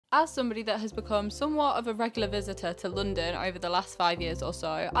As somebody that has become somewhat of a regular visitor to London over the last 5 years or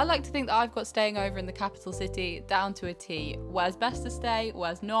so, I like to think that I've got staying over in the capital city down to a T. Where's best to stay,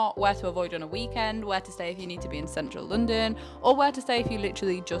 where's not, where to avoid on a weekend, where to stay if you need to be in central London, or where to stay if you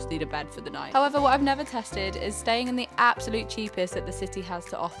literally just need a bed for the night. However, what I've never tested is staying in the absolute cheapest that the city has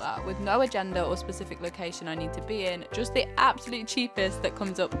to offer, with no agenda or specific location I need to be in, just the absolute cheapest that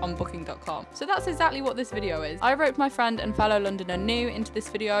comes up on booking.com. So that's exactly what this video is. I roped my friend and fellow Londoner New into this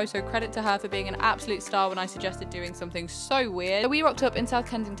video, so credit to her for being an absolute star when I suggested doing something so weird. So we rocked up in South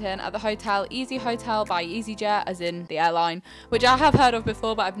Kensington at the hotel Easy Hotel by EasyJet, as in the airline, which I have heard of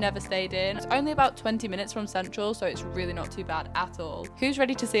before but I've never stayed in. It's only about 20 minutes from Central, so it's really not too bad at all. Who's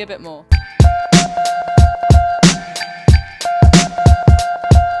ready to see a bit more?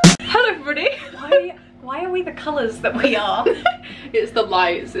 Hello everybody! Why are we the colours that we are? It's the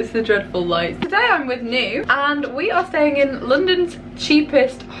lights, it's the dreadful lights. Today I'm with New and we are staying in London's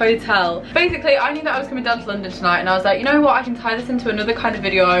cheapest hotel. Basically, I knew that I was coming down to London tonight and I was like, you know what, I can tie this into another kind of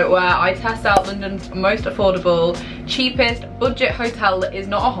video where I test out London's most affordable, cheapest budget hotel that is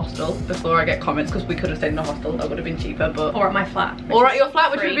not a hostel, before I get comments, because we could have stayed in a hostel, that would have been cheaper, but... Or at my flat. Or at your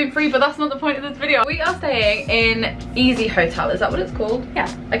flat, which would have been free, but that's not the point of this video. We are staying in Easy Hotel, is that what it's called?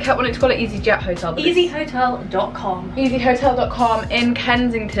 Yeah. I kept wanting to call it EasyJet Hotel, but EasyHotel.com. EasyHotel.com in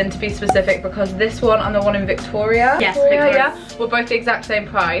Kensington, to be specific, because this one and the one in Victoria, yes, yeah, were both the exact same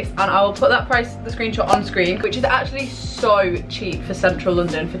price, and I will put that price, the screenshot on screen, which is actually so cheap for central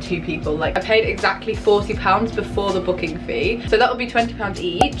London for 2 people. Like, I paid exactly £40 before the booking fee, so that would be £20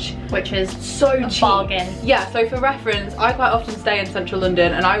 each, which is so cheap. Bargain. Yeah, so for reference, I quite often stay in central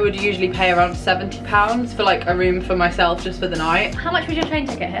London and I would usually pay around £70 for like a room for myself just for the night. How much was your train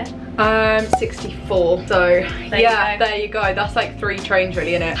ticket here? 64. So there you go. That's like 3 trains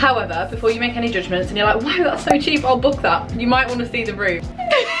really, innit? However, before you make any judgments and you're like, wow, that's so cheap, I'll book that, you might want to see the room.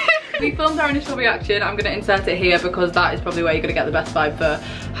 We filmed our initial reaction. I'm going to insert it here because that is probably where you're going to get the best vibe for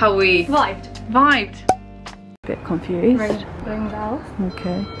how we vibed. Bit confused. Ring bells.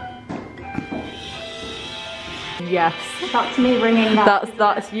 Okay. Yes. That's me ringing that.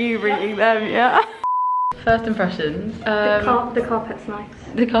 That's you ringing them, yeah. First impressions. The carpet's nice.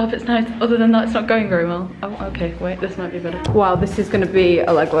 The carpet's nice. Other than that, it's not going very well. Oh, okay. Wait, this might be better. Wow, this is going to be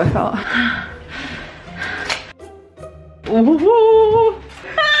a leg workout. Ooh.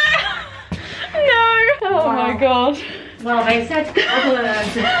 No! Oh my god. Well, they said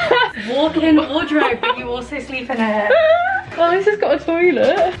walk-in wardrobe, but you also sleep in it. Well, this has got a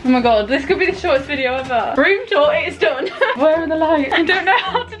toilet. Oh my god, this could be the shortest video ever. Room tour, it's done. Where are the lights? I don't know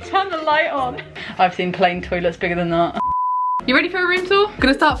how to turn the light on. I've seen plain toilets bigger than that. You ready for a room tour? I'm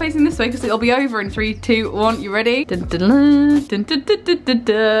gonna start facing this way because it'll be over in 3, 2, 1. You ready? Dun, dun, dun, dun, dun, dun, dun, dun,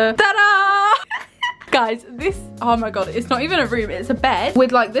 dun. Ta-da! Guys, this, oh my god, it's not even a room, it's a bed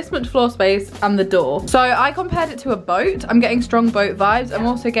with like this much floor space and the door. So I compared it to a boat. I'm getting strong boat vibes. I'm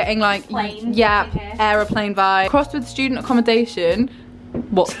also getting like, plane, yeah, aeroplane vibe. Crossed with student accommodation.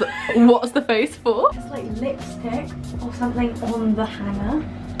 What's the face for? It's like lipstick or something on the hanger.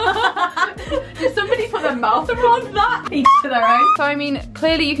 Did somebody put their mouth around that? Each to their own. So I mean,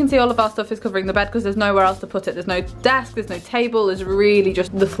 clearly you can see all of our stuff is covering the bed because there's nowhere else to put it. There's no desk, there's no table, there's really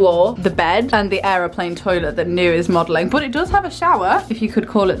just the floor, the bed, and the aeroplane toilet that New is modelling. But it does have a shower, if you could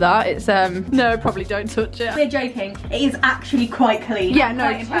call it that. It's, no, probably don't touch it. We're joking. It is actually quite clean. Yeah,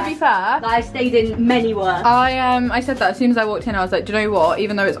 no, to be fair, I've stayed in many worse. I said that as soon as I walked in, I was like, do you know what?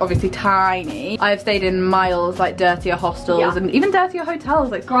 Even though it's obviously tiny, I have stayed in miles like dirtier hostels and even dirtier hotels,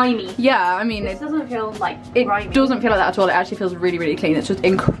 like grimy. Yeah, I mean, it doesn't feel like grimy. It doesn't feel like that at all. It actually feels really, really clean. It's just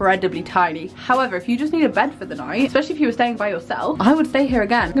incredibly tiny. However, if you just need a bed for the night, especially if you were staying by yourself, I would stay here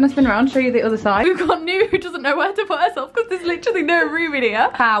again. I'm gonna spin around, show you the other side. We've got New who doesn't know where to put herself because there's literally no room in here.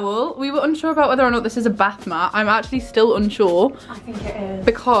 Towel. We were unsure about whether or not this is a bath mat. I'm actually still unsure. I think it is.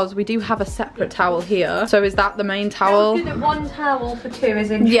 Because we do have a separate towel here. So is that the main towel? Good that 1 towel for 2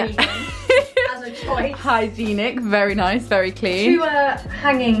 is intriguing. Yeah. As a choice. Hygienic, very nice, very clean. 2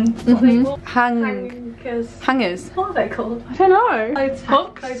 hanging, what are they called? Hangers. What are they called? I don't know.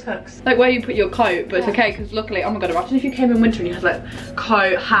 Clothes hooks. Like where you put your coat, but it's okay because luckily, oh my god, imagine if you came in winter and you had like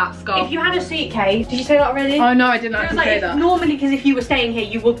coat, hat, scarf. If you had a suitcase, did you say that already? Oh no, I didn't actually say that. Normally, because if you were staying here,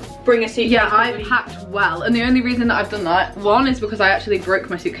 you would bring a suitcase. Yeah, I've packed well, and the only reason that I've done that, 1 is because I actually broke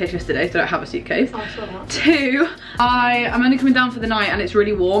my suitcase yesterday, so I don't have a suitcase. Oh, I saw that. 2, I'm only coming down for the night and it's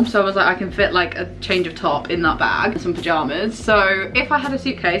really warm, so I was like, I can fit like a change of top in that bag and some pajamas. So if I had a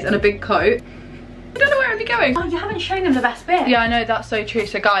suitcase and a big coat, I don't know where I'd be going. Oh, you haven't shown them the best bit. Yeah, I know, that's so true.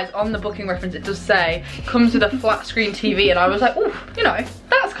 So guys, on the booking reference, it does say, comes with a flat screen TV, and I was like, oh, you know,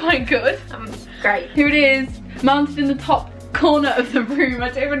 that's quite good. Great. Here it is, mounted in the top corner of the room. I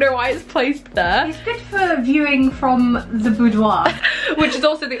don't even know why it's placed there. It's good for viewing from the boudoir. Which is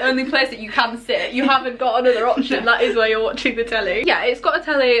also the only place that you can sit. You haven't got another option. That is where you're watching the telly. Yeah, it's got a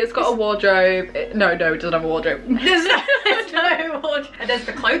telly, it's got a wardrobe. No, it doesn't have a wardrobe. There's no wardrobe. And there's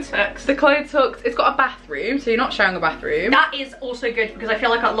the clothes hooks. The clothes hooks. It's got a bathroom, so you're not sharing a bathroom. That is also good because I feel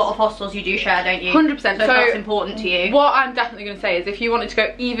like a lot of hostels you do share, don't you? 100%. So that's important to you. What I'm definitely going to say is if you wanted to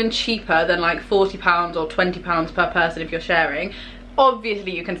go even cheaper than like £40 or £20 per person if you're sharing,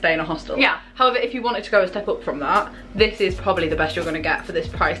 obviously you can stay in a hostel. Yeah. However, if you wanted to go a step up from that, this is probably the best you're going to get for this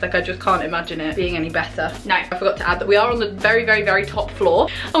price. Like, I just can't imagine it being any better. No. I forgot to add that we are on the very, very, very top floor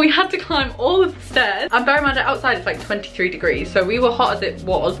and we had to climb all of the stairs. And bear in mind, outside it's like 23 degrees, so we were hot as it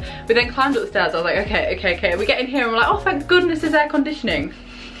was. We then climbed up the stairs. I was like, okay. We get in here and we're like, oh, thank goodness there's air conditioning.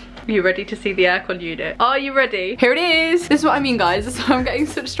 Are you ready to see the aircon unit? Are you ready? Here it is. This is what I mean, guys. So I'm getting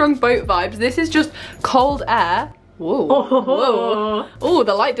such strong boat vibes. This is just cold air. Whoa. Whoa. Oh,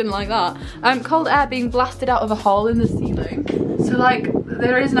 the light didn't like that. Cold air being blasted out of a hole in the ceiling. So like,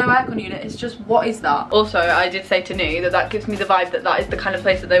 there is no aircon unit. It's just, what is that? Also, I did say to Nee that gives me the vibe that is the kind of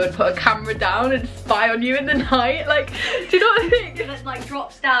place that they would put a camera down and spy on you in the night. Like, do you know what I think? It like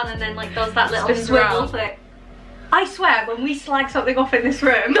drops down and then like does that little Just swivel thing. I swear, when we slag something off in this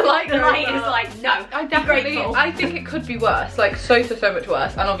room, the light is like, no. I think it could be worse, like so much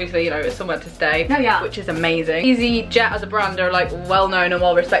worse. And obviously, you know, it's somewhere to stay, which is amazing. EasyJet as a brand are like well known and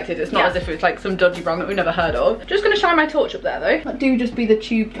well respected. It's not as if it's like some dodgy brand that we've never heard of. Just gonna shine my torch up there though. That do just be the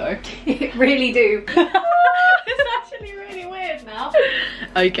tube though. It really do. It's actually really weird now.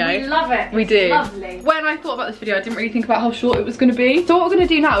 Okay. We love it. We do. Lovely. When I thought about this video, I didn't really think about how short it was gonna be. So what we're gonna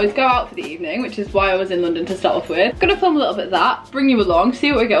do now is go out for the evening, which is why I was in London to start off with. Gonna film a little bit of that, bring you along,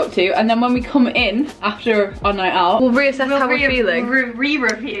 see what we get up to, and then when we come in after our night out, we'll reassess how we're feeling. We'll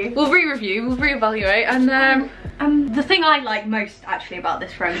re-review. We'll re-review, we'll re-evaluate, and the thing I like most actually about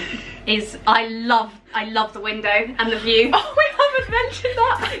this room is I love the window and the view. Oh, we haven't mentioned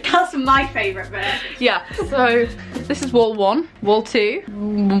that. That's my favourite bit. Yeah, so this is wall 1, wall 2,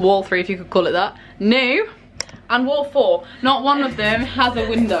 wall 3 if you could call it that, new, and wall 4. Not one of them has a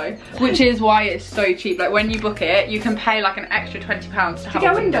window, which is why it's so cheap. Like when you book it, you can pay like an extra £20 to have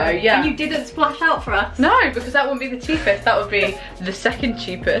a window. Yeah. And you didn't splash out for us? No, because that wouldn't be the cheapest. That would be the second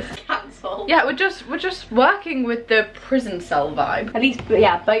cheapest. Cancel. Yeah, we're just working with the prison cell vibe. At least,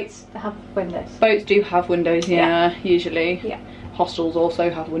 yeah, boats have windows. Boats do have windows, yeah. Usually. Yeah. Hostels also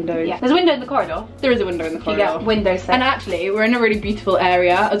have windows. Yeah. There's a window in the corridor. There is a window in the corridor. You get window set. And actually, we're in a really beautiful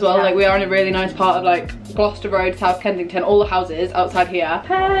area as well. Yeah. Like we are in a really nice part of like Gloucester Road, South Kensington, all the houses outside here.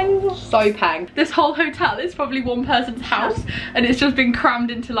 Pang! So pang. This whole hotel is probably one person's house and it's just been crammed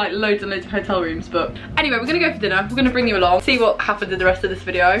into like loads and loads of hotel rooms. But anyway, we're gonna go for dinner. We're gonna bring you along, see what happens in the rest of this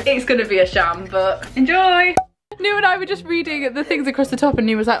video. It's gonna be a sham, but enjoy! New and I were just reading the things across the top and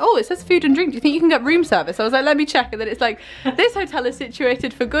New was like, oh, it says food and drink. Do you think you can get room service? I was like, let me check. And then it's like, this hotel is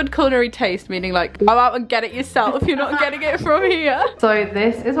situated for good culinary taste, meaning like, go out and get it yourself. You're not getting it from here. So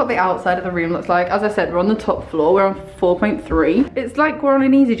this is what the outside of the room looks like. As I said, we're on the top floor. We're on 4.3. It's like we're on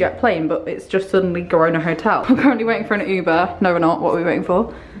an EasyJet plane, but it's just suddenly grown a hotel. We're currently waiting for an Uber. No, we're not. What are we waiting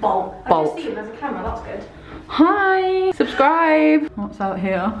for? Bolt. Bolt. I just see there's a camera, that's good. Hi, subscribe. What's out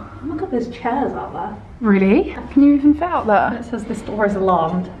here? Oh my god, there's chairs out there. Really? Can you even fit out there? It says this door is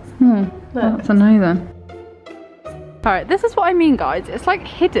alarmed. Well, that's amazing. Alright, this is what I mean, guys. It's like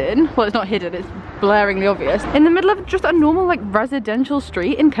hidden. Well, it's not hidden, it's blaringly obvious. In the middle of just a normal like residential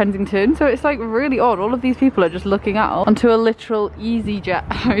street in Kensington. So it's like really odd. All of these people are just looking out onto a literal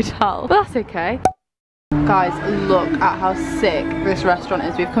EasyJet hotel. But that's okay. Guys, look at how sick this restaurant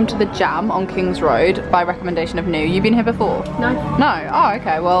is. We've come to the Jam on King's Road by recommendation of New. You've been here before? No. No? Oh,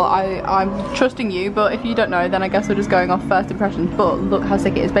 okay. Well, I'm trusting you, but if you don't know, then I guess we're just going off first impressions. But look how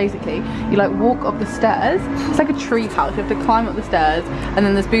sick it is. Basically, you like walk up the stairs. It's like a tree house. You have to climb up the stairs, and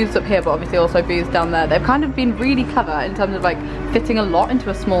then there's booths up here, but obviously also booths down there. They've kind of been really clever in terms of like fitting a lot into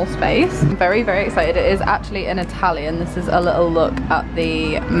a small space. I'm very, very excited. It is actually in Italian. This is a little look at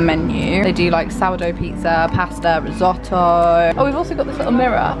the menu. They do like sourdough pizza, pasta, risotto. Oh, we've also got this little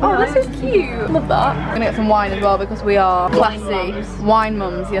mirror. Oh, this is cute. Love that. We're gonna get some wine as well because we are classy. Wine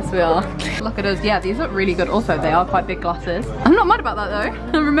mums, yes we are. Look at us. Yeah, these look really good. Also, they are quite big glasses. I'm not mad about that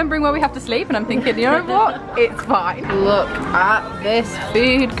though. I'm remembering where we have to sleep and I'm thinking, you know what? It's fine. Look at this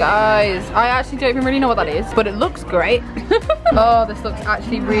food, guys. I actually don't even really know what that is, but it looks great. Oh, this looks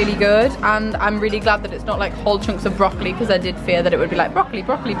actually really good. And I'm really glad that it's not like whole chunks of broccoli because I did fear that it would be like broccoli,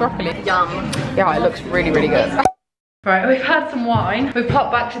 broccoli, broccoli. Yum. Yeah, it looks really, really good. Right, we've had some wine. We've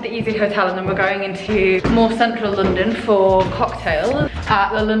popped back to the Easy Hotel and then we're going into more central London for cocktails.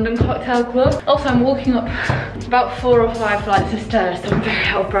 at the London Cocktail Club. Also, I'm walking up about 4 or 5 flights of stairs, so I'm very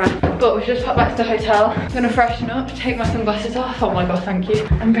out of breath. But we've just popped back to the hotel. I'm gonna freshen up, take my sunglasses off. Oh my god, thank you.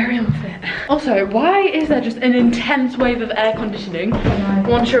 I'm very unfit. Also, why is there just an intense wave of air conditioning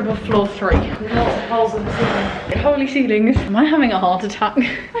once you're above floor 3? Lots of holes in the ceiling. Holy ceilings. Am I having a heart attack?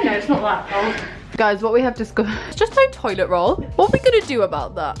 I know, it's not that cold. Guys, what we have discovered, it's just no toilet roll. What are we gonna do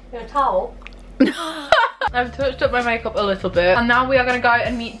about that? Get a towel. I've touched up my makeup a little bit, and now we are going to go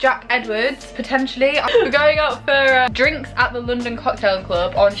and meet Jack Edwards, potentially. We're going out for drinks at the London Cocktail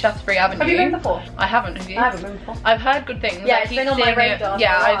Club on Shaftesbury Avenue. Have you been before? I haven't, have you? I haven't been before. I've heard good things. Yeah, it's been on my radar.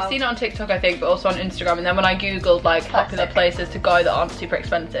 Yeah, I've seen it on TikTok, I think, but also on Instagram, and then when I googled like popular places to go that aren't super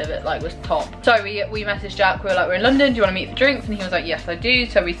expensive, it like was top. So we messaged Jack, we were like, we're in London, do you want to meet for drinks? And he was like, yes I do.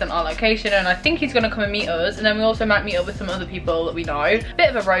 So we sent our location, and I think he's going to come and meet us, and then we also might meet up with some other people that we know.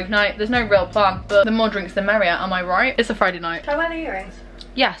 Bit of a rogue night, there's no real plan, but the more drinks the merrier, am I right? It's a Friday night. Can I wear the earrings?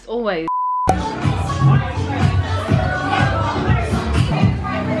 Yes, always.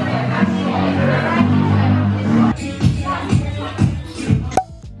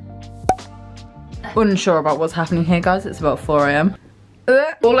 Unsure about what's happening here, guys. It's about 4 AM.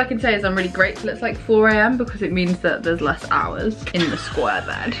 All I can say is I'm really grateful it's like 4 AM because it means that there's less hours in the square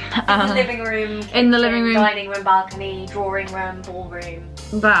bed. In the living room. In the living room. Dining room, balcony, drawing room, ballroom.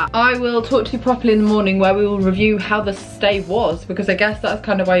 That. I will talk to you properly in the morning where we will review how the stay was, because I guess that's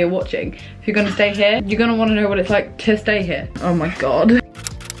kind of why you're watching. If you're going to stay here, you're going to want to know what it's like to stay here. Oh my god.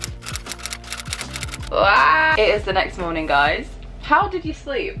 It is the next morning, guys. How did you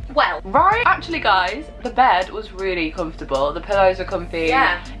sleep? Well. Right? Actually, guys, the bed was really comfortable. The pillows are comfy.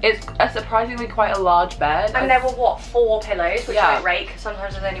 Yeah. It's a surprisingly quite a large bed. And there were, what, 4 pillows, which Yeah. I rate, because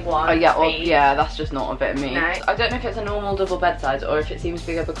sometimes there's only 1. Oh yeah, yeah, that's just not a bit of me. No. I don't know if it's a normal double bed size or if it seems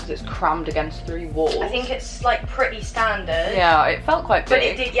bigger because it's crammed against 3 walls. I think it's like pretty standard. Yeah, it felt quite big. But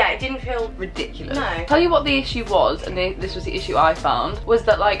it did, yeah, it didn't feel ridiculous. No. Tell you what the issue was, and this was the issue I found, was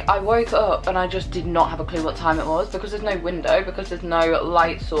that like I woke up and I just did not have a clue what time it was, because there's no window, because there's no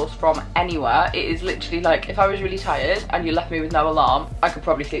light source from anywhere. It is literally like if I was really tired and you left me with no alarm, I could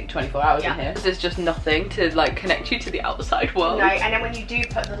probably sleep 24 hours in here, because there's just nothing to like connect you to the outside world. No, and then when you do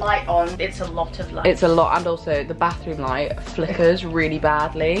put the light on, it's a lot of light. It's a lot, and also the bathroom light flickers really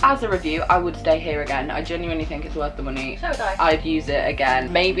badly. As a review, I would stay here again. I genuinely think it's worth the money. So would I. I'd use it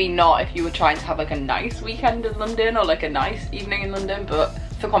again. Maybe not if you were trying to have like a nice weekend in London or like a nice evening in London, but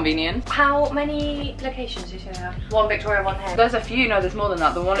for convenience. How many locations do you have? 1 Victoria, 1 here. There's a few, no, there's more than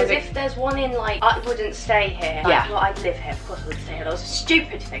that. The one Because if there's one in like, I wouldn't stay here. Yeah. Well, I'd live here, of course I wouldn't stay here. That was a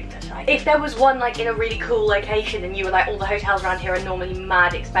stupid thing to say. If there was one like in a really cool location and you were like, all the hotels around here are normally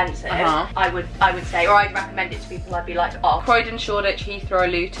mad expensive, I would say, or I'd recommend it to people. I'd be like, oh. Croydon, Shoreditch, Heathrow,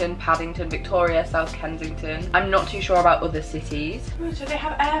 Luton, Paddington, Victoria, South Kensington. I'm not too sure about other cities. Oh, so they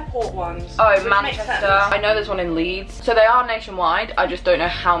have airport ones. Oh, Manchester. I know there's one in Leeds. So they are nationwide. I just don't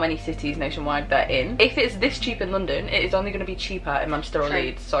know how many cities nationwide they're in. If it's this cheap in London, it is only going to be cheaper in Manchester or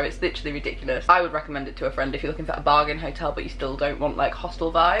Leeds. So it's literally ridiculous. I would recommend it to a friend if you're looking for a bargain hotel but you still don't want like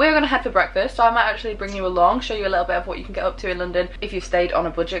hostel vibe. We're going to head for breakfast, so I might actually bring you along, show you a little bit of what you can get up to in London if you've stayed on a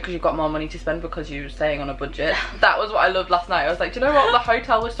budget, because you've got more money to spend because you're staying on a budget. That was what I loved last night. I was like, do you know what? The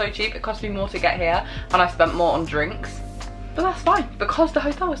hotel was so cheap, it cost me more to get here and I spent more on drinks. But that's fine, because the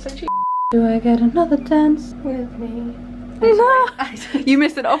hotel was so cheap. Do I get another dance with me? No. You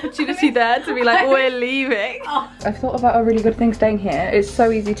missed an opportunity there to be like, we're leaving. I've thought about a really good thing staying here. It's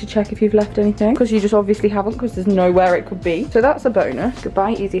so easy to check if you've left anything, because you just obviously haven't, because there's nowhere it could be. So that's a bonus.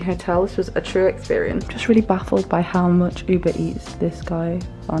 Goodbye Easy Hotel. This was a true experience. Just really baffled by how much Uber Eats this guy,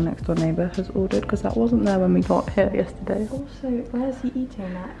 our next door neighbour, has ordered, because that wasn't there when we got here yesterday. Also, where's he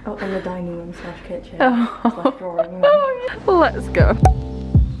eating that? Oh, in the dining room / kitchen. Oh. / drawing room. Let's go.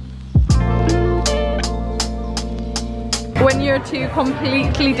 When you're two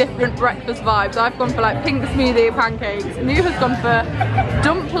completely different breakfast vibes, I've gone for like pink smoothie, pancakes. New has gone for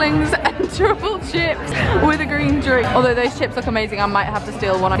dumplings and truffle chips with a green drink. Although those chips look amazing, I might have to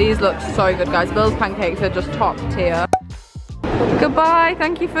steal one. These look so good, guys. Bill's pancakes are just top tier. Goodbye,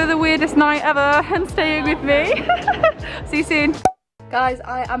 thank you for the weirdest night ever and staying with me. See you soon. Guys,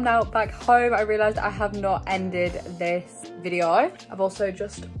 I am now back home. I realised I have not ended this video. I've also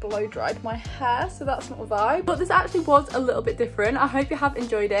just blow dried my hair, so that's not a vibe. But this actually was a little bit different. I hope you have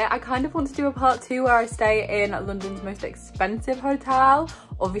enjoyed it. I kind of want to do a part 2 where I stay in London's most expensive hotel.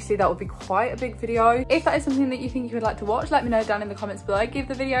 Obviously that would be quite a big video. If that is something that you think you would like to watch, let me know down in the comments below. Give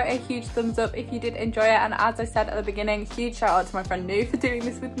the video a huge thumbs up if you did enjoy it, and as I said at the beginning, huge shout out to my friend Nu for doing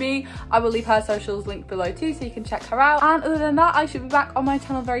this with me. I will leave her socials linked below too, so you can check her out. And other than that, I should be back on my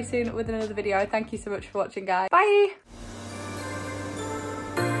channel very soon with another video. Thank you so much for watching, guys. Bye.